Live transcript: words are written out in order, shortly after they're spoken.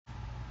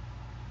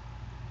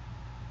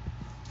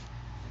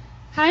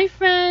Hi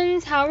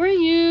friends, how are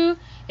you?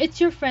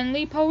 It's your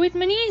friendly poet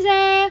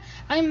Maniza.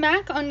 I'm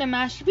back on the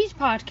Masterpiece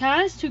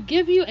podcast to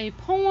give you a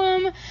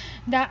poem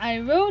that I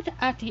wrote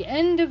at the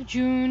end of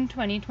June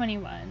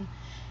 2021.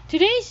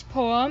 Today's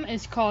poem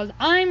is called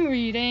I'm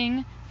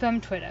Reading from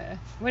Twitter.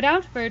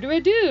 Without further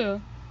ado,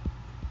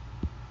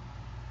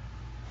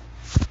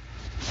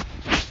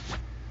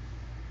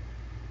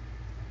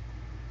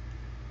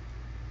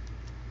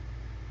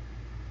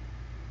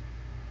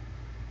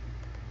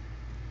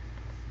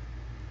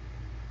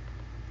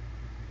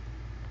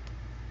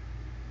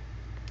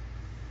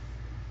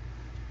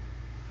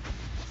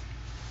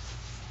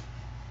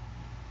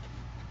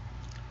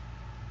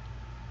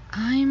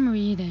 I'm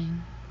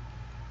reading.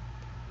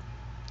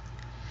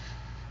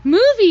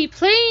 Movie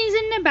plays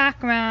in the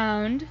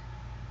background.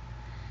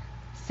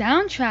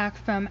 Soundtrack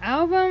from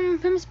album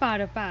from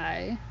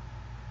Spotify.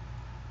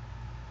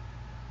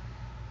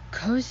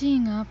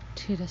 Cozying up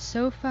to the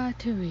sofa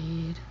to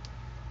read.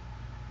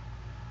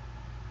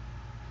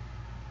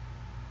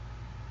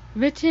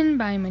 Written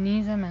by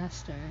Maniza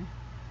Master.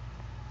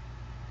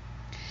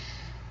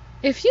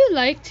 If you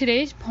like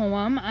today's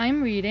poem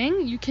I'm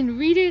reading, you can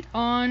read it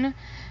on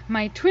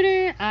my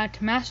Twitter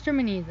at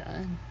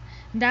MasterManiza.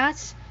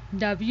 That's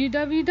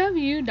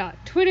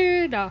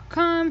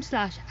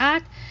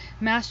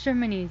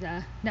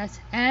www.twitter.com/@MasterManiza. That's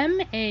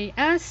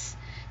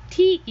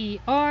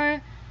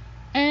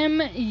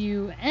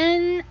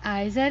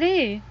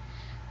MasterMuniza.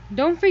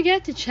 Don't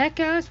forget to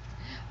check out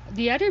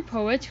the other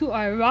poets who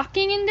are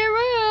rocking in their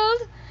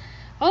world.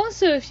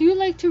 Also, if you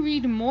like to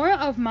read more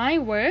of my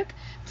work,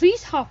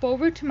 please hop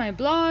over to my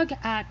blog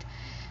at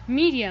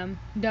Medium,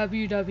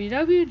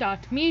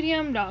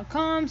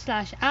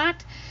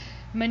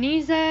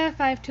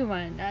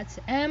 www.medium.com/@Maniza521. That's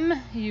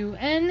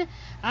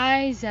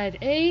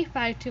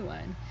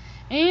MUNIZA521.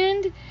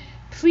 And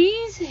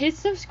please hit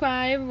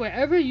subscribe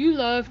wherever you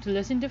love to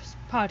listen to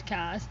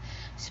podcasts.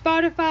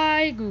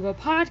 Spotify, Google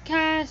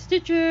Podcasts,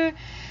 Stitcher,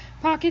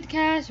 Pocket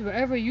Cast,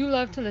 wherever you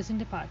love to listen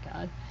to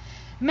podcasts.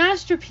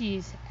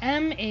 Masterpiece,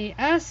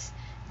 MasterPiece.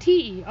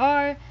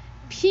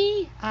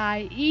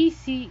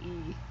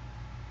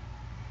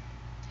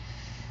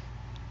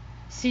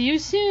 See you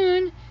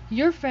soon,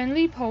 your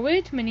friendly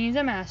poet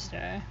Maniza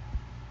Master.